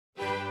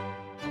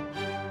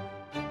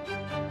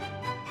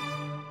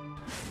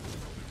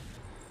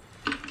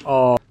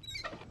Oh.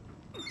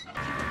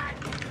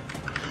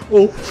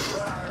 Oh.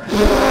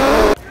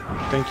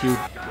 Thank you.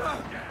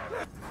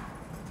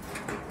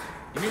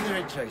 You made the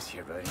right choice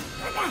here, buddy.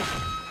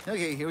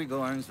 Okay, here we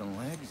go, arms and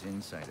legs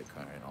inside the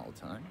car at all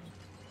times.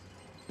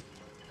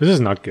 This is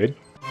not good.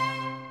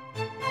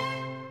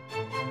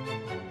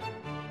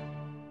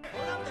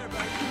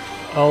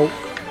 Oh.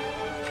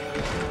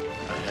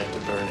 I had to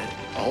burn it.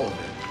 All of it.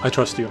 I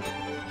trust you.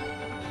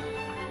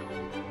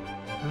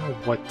 Oh,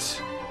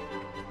 what?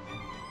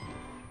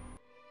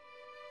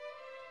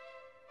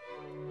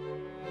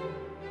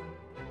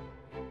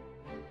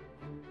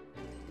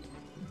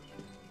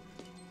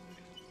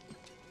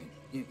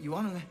 You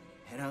want to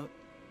head out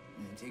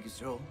and take a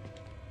stroll?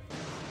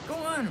 Go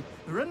on,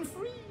 run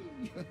free.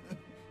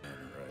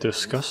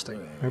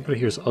 Disgusting. Everybody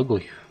here is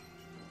ugly.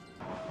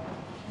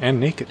 And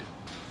naked.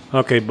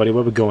 Okay, buddy,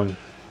 where we going?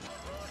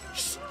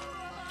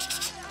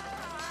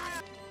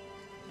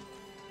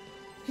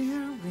 Here we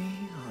are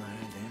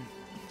then.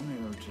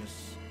 We'll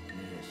just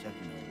need a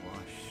second to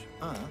wash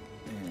up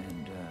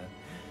and,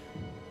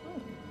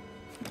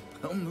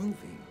 oh,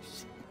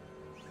 movies.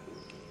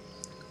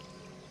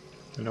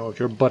 You know, if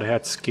your butt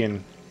had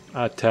skin,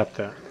 I'd tap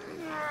that.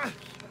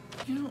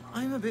 You know,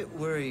 I'm a bit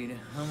worried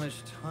how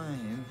much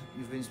time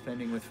you've been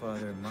spending with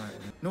Father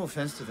Martin. No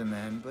offense to the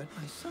man, but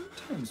I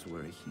sometimes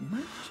worry he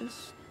might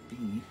just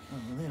be a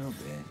little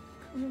bit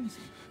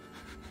crazy.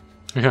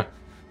 Yeah.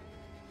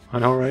 I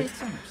know, right?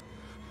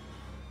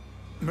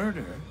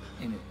 Murder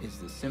is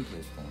the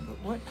simplest form, but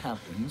what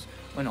happens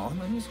when all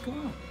money's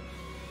gone?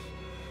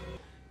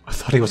 I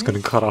thought he was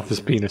gonna cut off his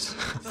penis.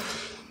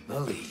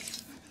 Believe.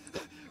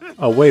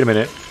 Oh, wait a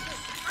minute.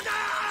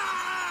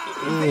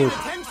 Pay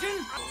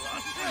attention?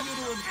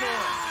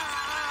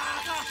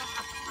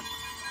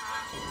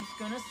 It's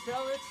gonna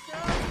sell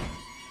itself.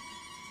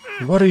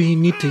 Why do you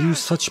need to use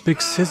such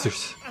big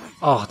scissors?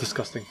 Oh,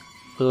 disgusting.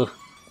 Ugh.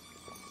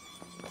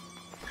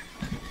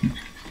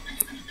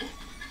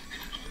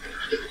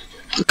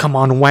 Come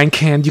on, wank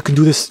hand, you can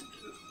do this.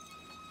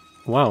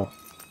 Wow.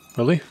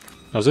 Really?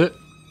 That was it?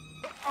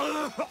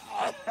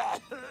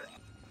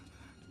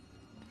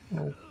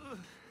 Oh.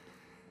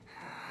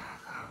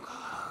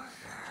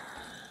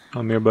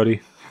 Come here,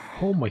 buddy.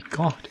 Oh my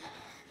god.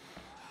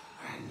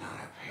 I'm not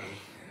a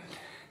patient.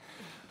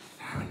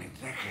 I'm an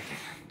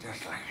executive,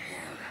 just like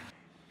him.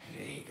 And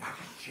he got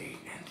the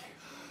treatment.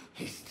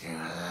 He's still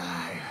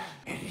alive.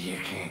 And you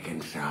can't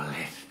control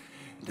it.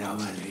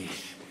 Nobody.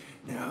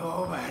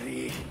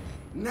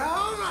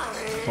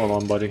 Hold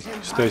on, buddy.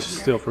 Stay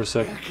still for a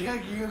sec.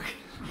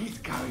 He's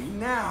coming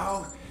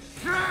now.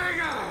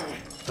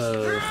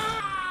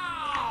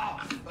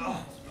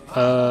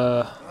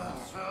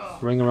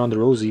 Ring around the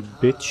rosy,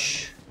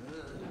 bitch.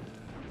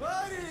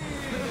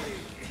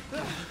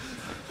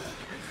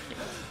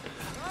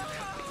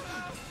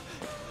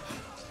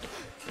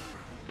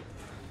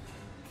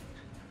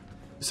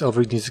 This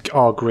elevator needs a key.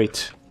 Oh,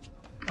 great.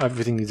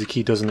 Everything needs a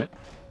key, doesn't it?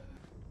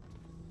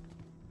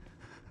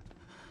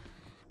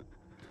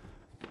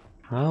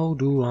 How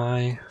do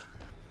I...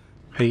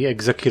 Hey,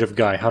 executive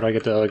guy, how do I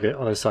get to the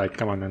other side?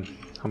 Come on, then.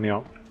 Help me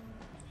out.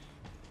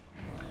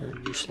 You're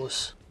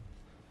useless.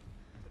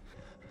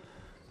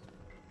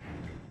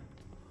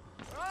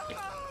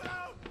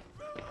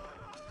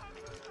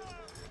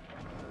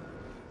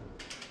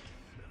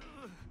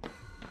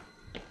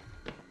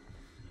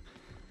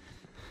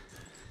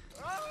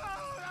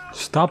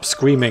 Stop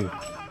screaming!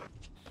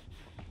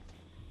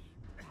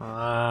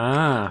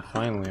 Ah,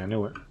 finally, I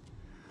knew it.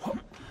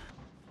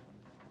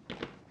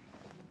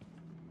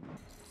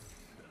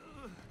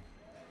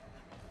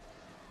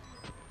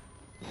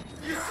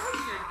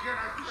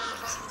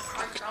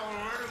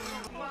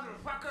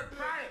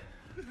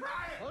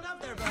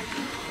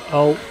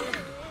 Oh.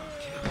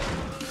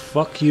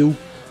 Fuck you.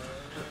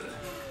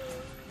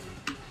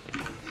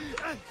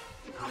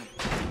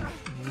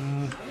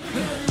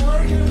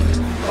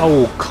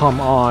 Oh,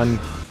 come on.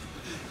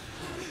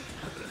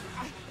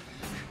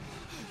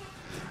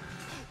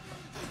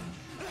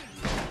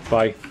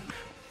 Bye.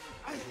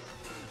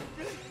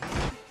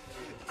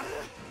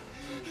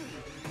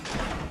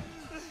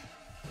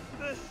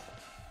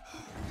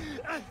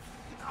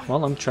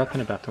 Well, I'm trapped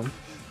in a bathroom.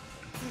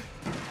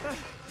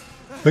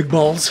 Big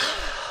balls.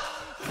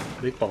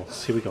 Big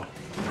balls. Here we go.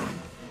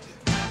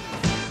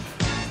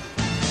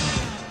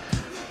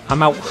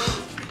 I'm out.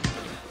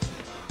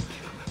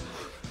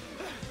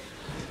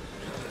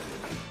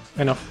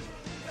 Enough.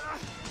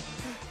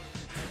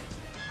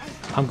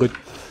 I'm good.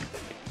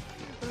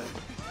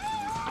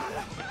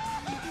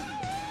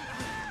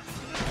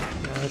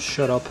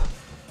 Shut up.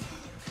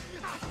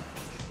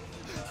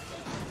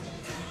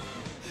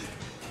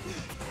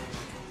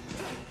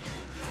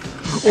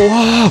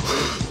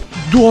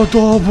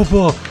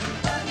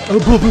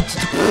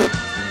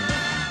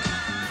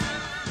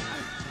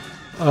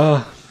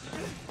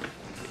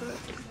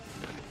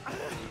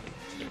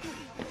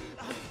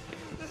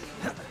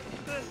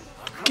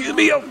 Get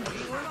me up.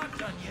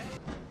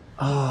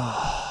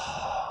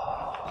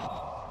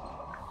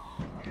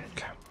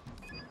 Okay.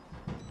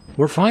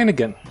 We're fine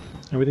again.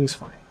 Everything's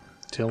fine.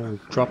 Till we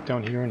drop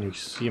down here and you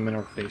see him in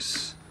our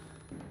face.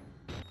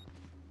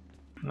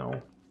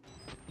 No.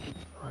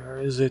 Where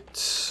is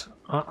it?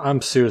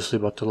 I'm seriously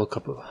about to look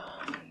up a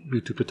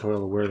YouTube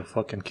tutorial of where the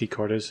fucking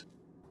keycard is.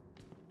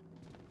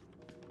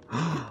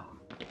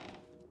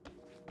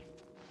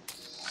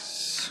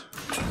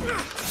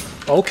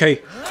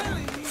 Okay.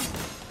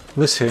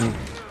 Listen.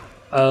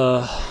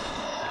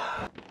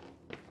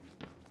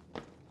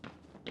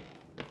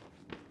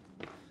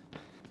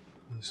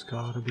 This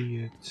gotta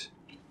be it.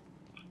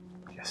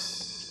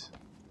 Yes.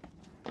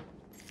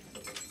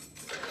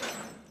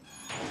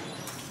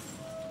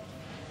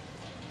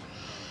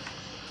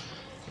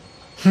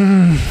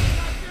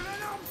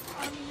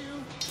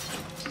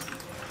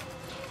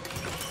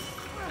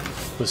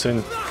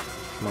 Listen.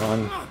 Come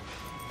on.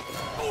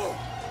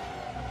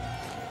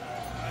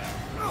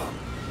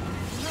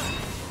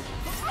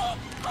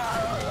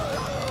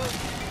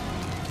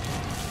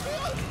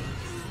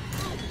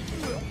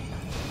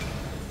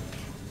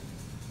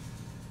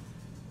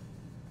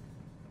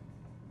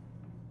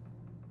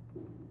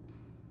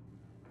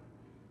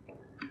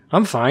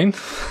 I'm fine.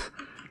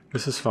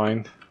 This is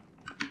fine.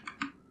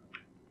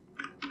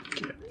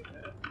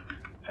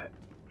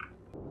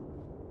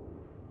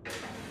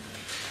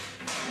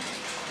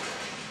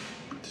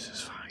 This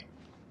is fine.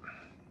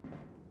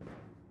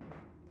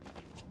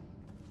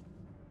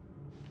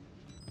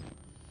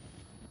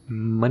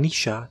 Money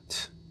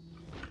shot.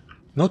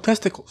 No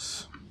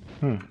testicles.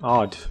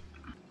 Odd.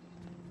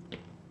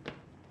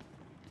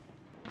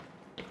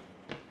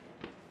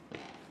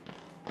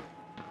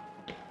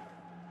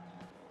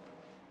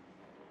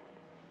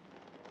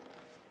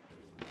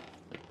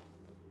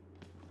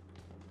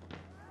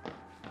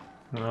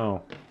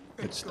 Oh,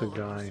 it's the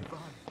guy.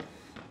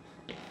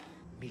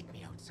 Meet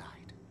me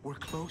outside. We're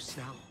close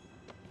now.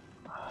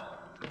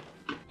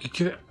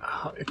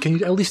 Can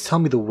you at least tell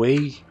me the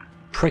way,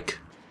 prick?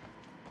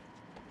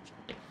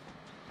 I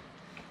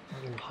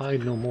will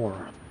hide no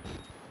more.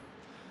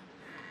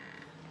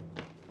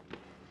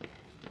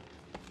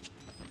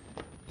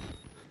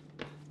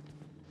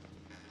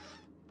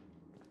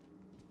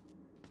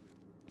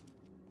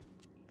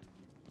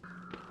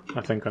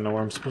 I think I know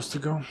where I'm supposed to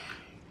go.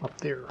 Up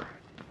there.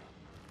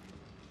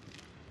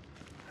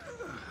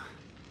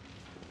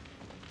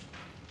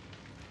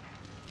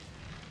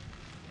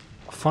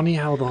 Funny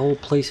how the whole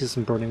place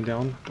isn't burning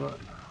down, but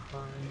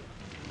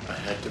I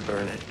had to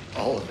burn it.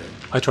 All of it.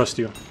 I trust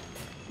you.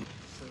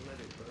 So let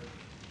it burn.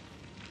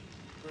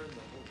 Burn the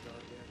whole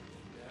goddamn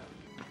thing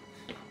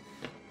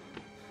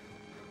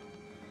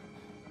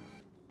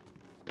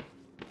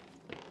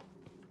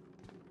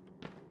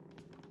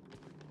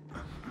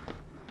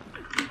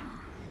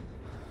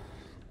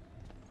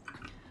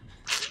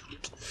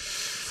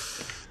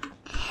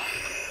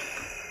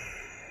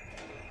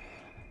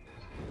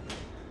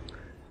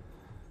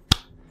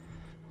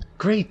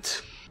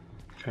Great.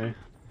 Okay.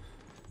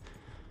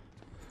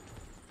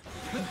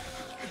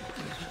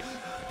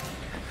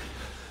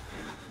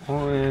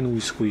 Oh, and we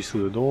squeeze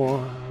through the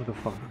door. The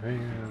fuck?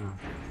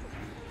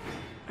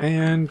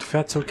 And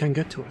Fatso can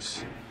get to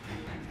us.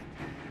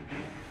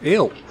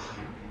 Ew.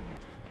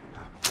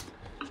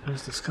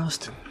 That's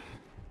disgusting.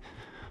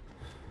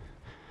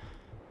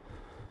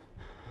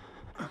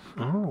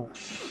 Oh.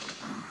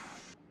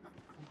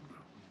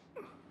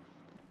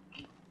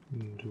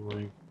 Do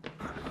I?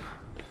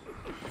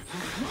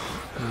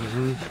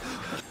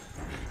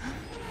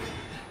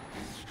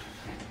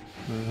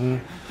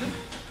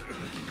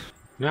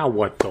 Now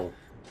what though?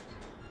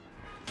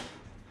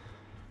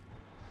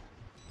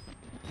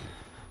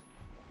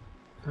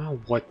 Now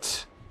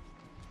what?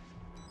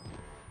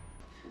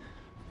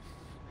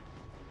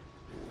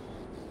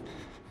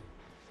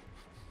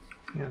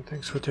 Yeah,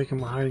 thanks for taking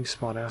my hiding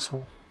spot,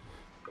 asshole.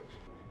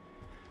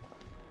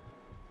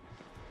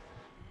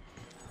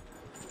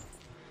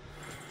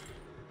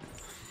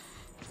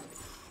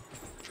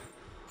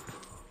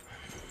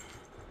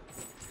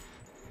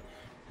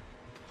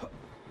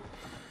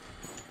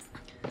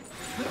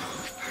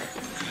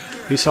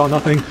 He saw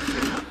nothing.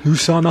 You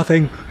saw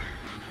nothing.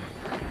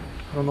 I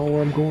don't know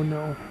where I'm going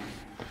now.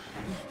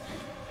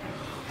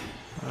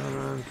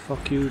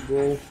 Fuck you,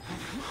 bro.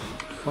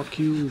 Fuck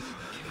you.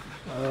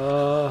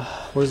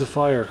 Where's the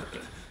fire?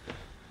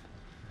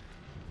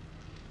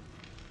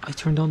 I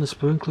turned on the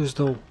sprinklers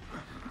though.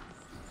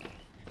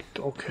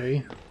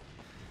 Okay.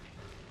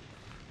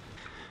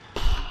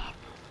 Do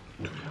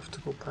we have to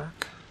go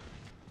back?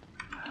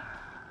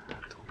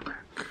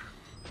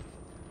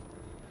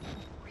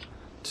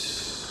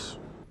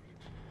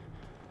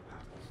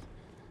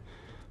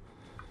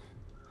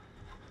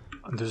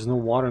 There's no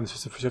water in the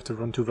system, so you have to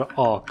run to.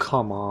 Oh,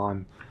 come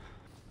on.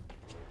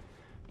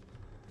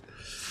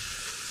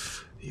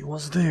 He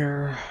was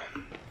there.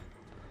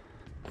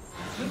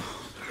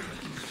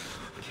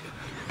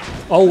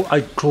 Oh,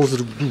 I closed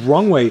it the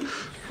wrong way.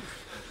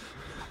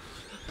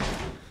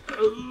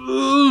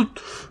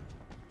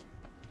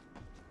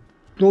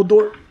 No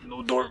door.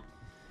 No door.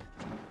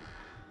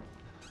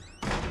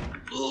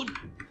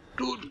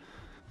 Dude.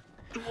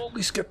 To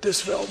always get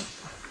this valve.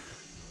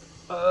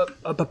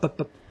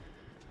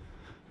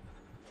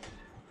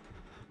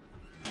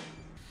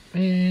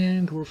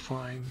 And we're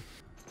fine.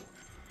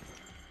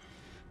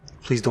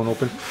 Please don't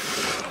open.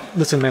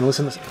 Listen, man,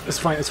 listen. It's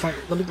fine, it's fine.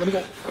 Let me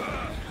go.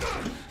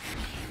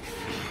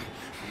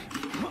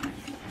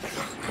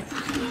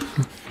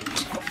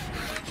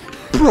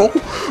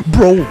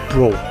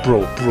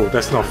 Bro.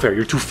 That's not fair.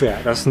 You're too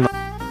fat. That's not.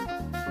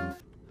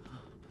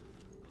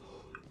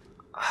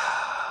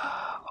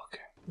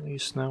 Okay, at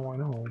least now I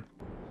know.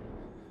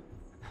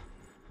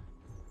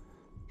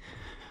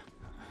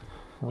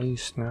 At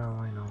least now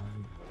I know.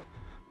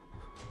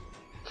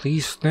 At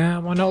least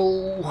now I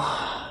know.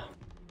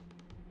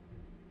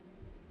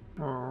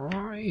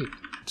 Alright.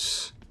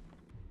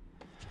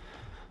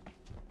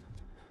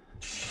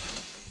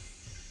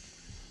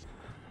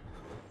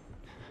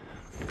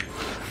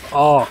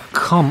 Oh,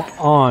 come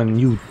on,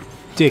 you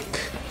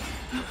dick.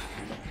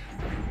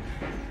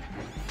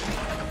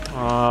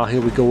 Ah, here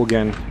we go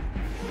again.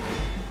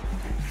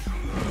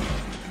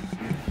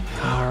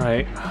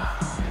 Alright.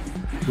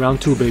 Round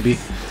 2, baby.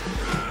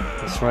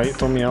 That's right,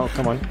 throw me out,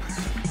 come on.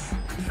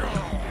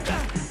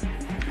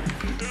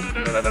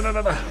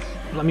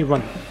 Let me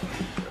run.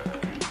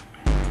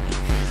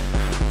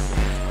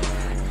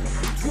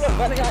 You have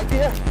any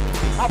idea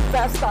how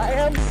fast I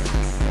am?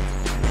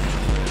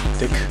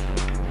 Dick.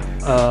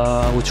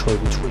 Which way?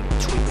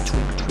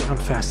 I'm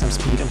fast, I'm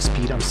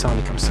speed, I'm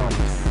Sonic, I'm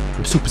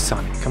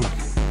supersonic, come on.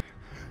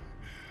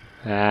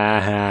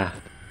 Aha.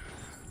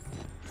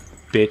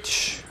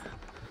 Bitch.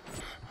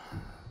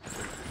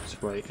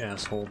 That's right,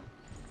 asshole.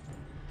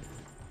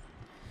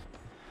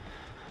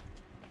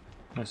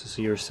 Nice to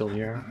see you're still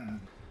here.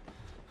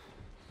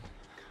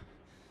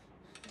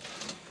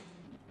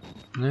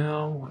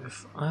 Now,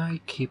 if I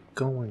keep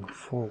going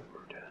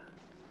forward,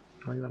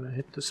 am I gonna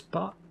hit the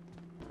spot?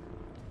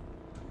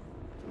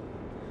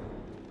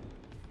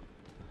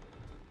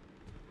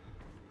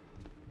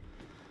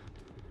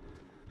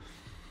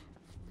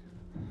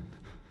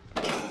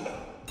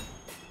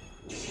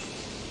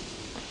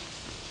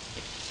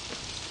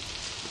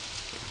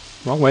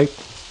 Wrong way.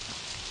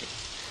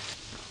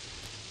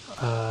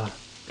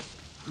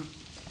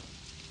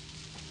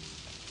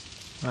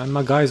 And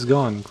my guy's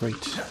gone.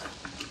 Great.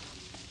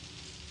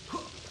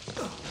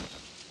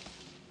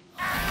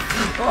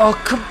 Oh,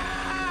 come.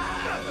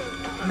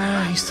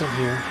 Nah, he's still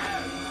here.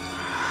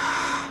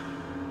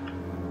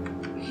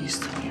 He's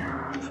still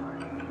here.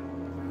 Fine.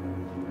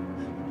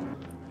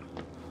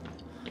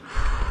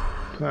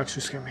 That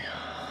actually scared me.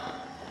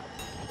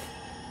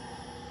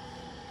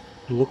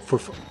 Look for.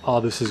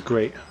 Oh, this is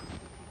great.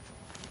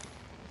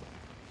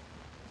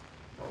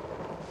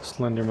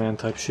 Slenderman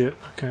type shit.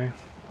 Okay.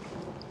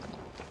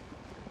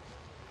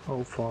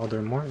 Oh,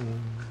 Father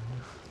Martin.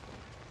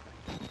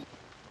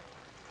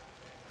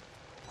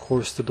 Of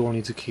course, the door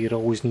needs a key. It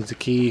always needs a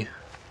key.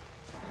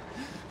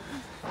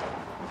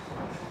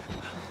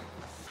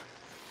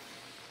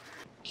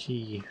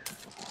 Key.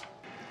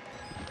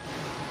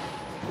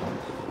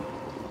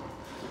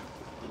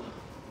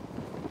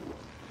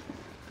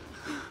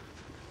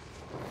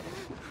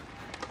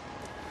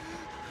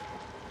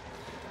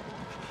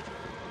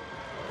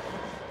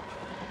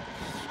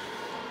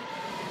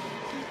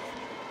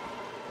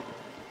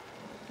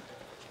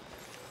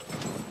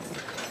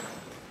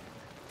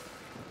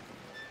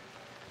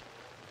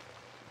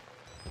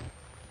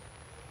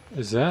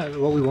 Is that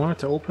what we wanted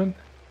to open?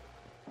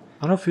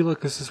 I don't feel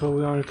like this is what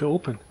we wanted to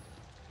open.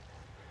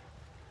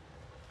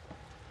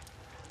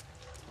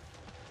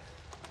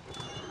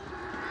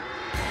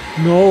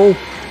 No!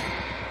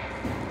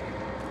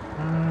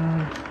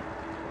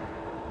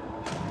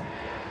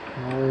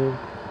 No.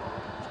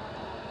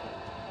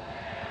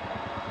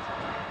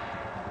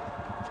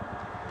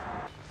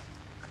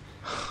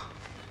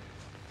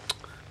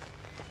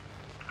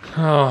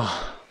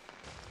 Oh.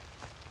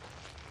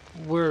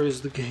 Where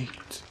is the gate?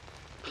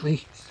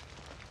 Please.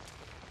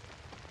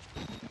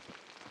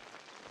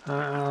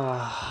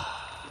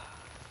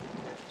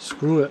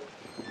 Screw it.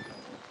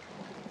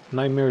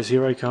 Nightmares,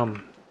 here I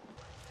come.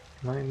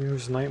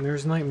 Nightmares,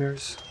 nightmares,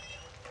 nightmares.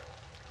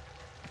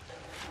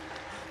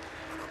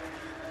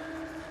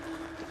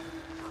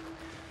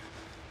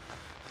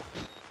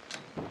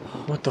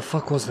 What the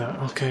fuck was that?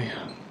 Okay.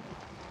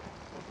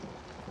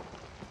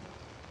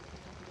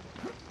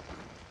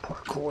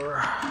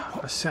 Parkour.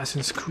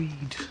 Assassin's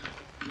Creed.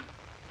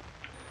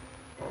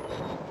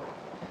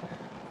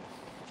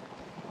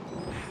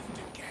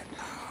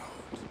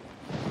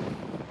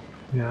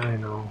 Yeah, I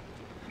know.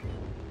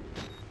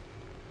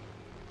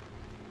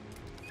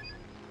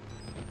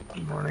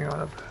 I'm running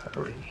out of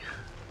battery.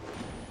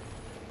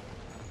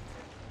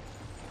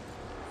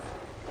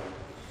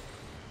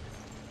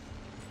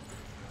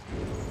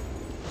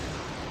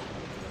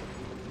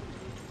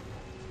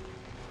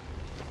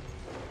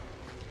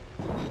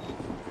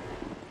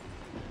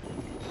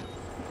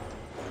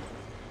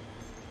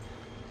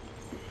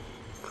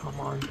 Come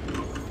on.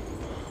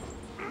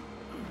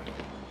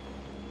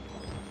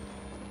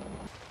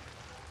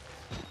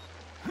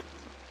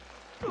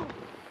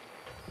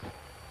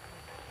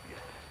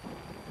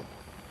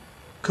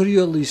 Could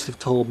you at least have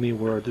told me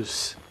where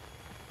this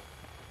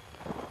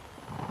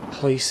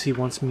place he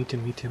wants me to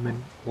meet him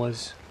in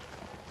was.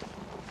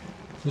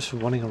 Just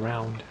running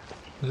around.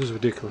 This is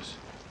ridiculous.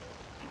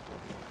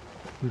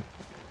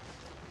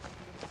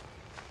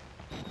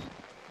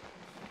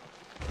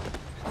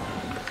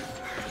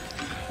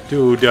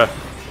 Dude.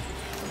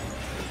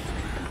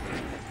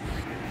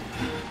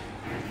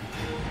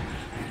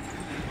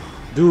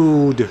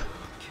 Dude.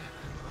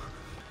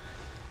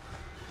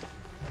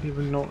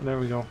 Even know. There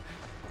we go.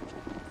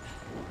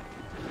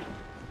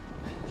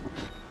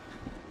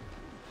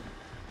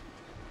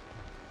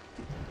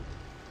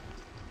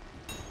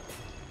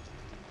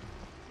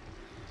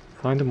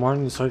 Find the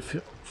Martin inside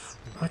field.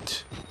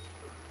 What?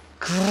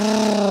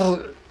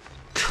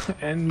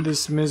 End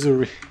this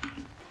misery.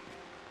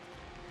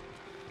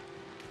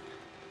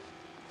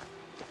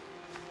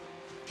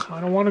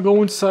 I don't want to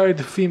go inside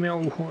the female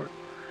Lord.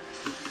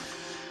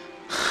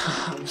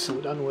 I'm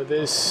so done with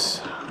this.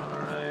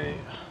 Alright.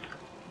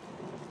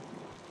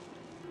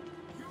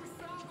 You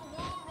saw the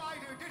Wall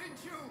Rider, didn't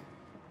you?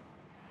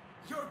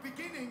 You're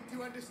beginning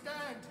to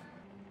understand.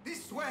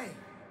 This way.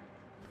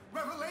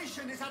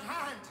 Revelation is at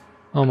hand.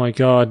 Oh my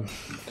god.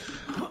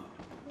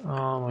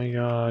 Oh my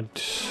god.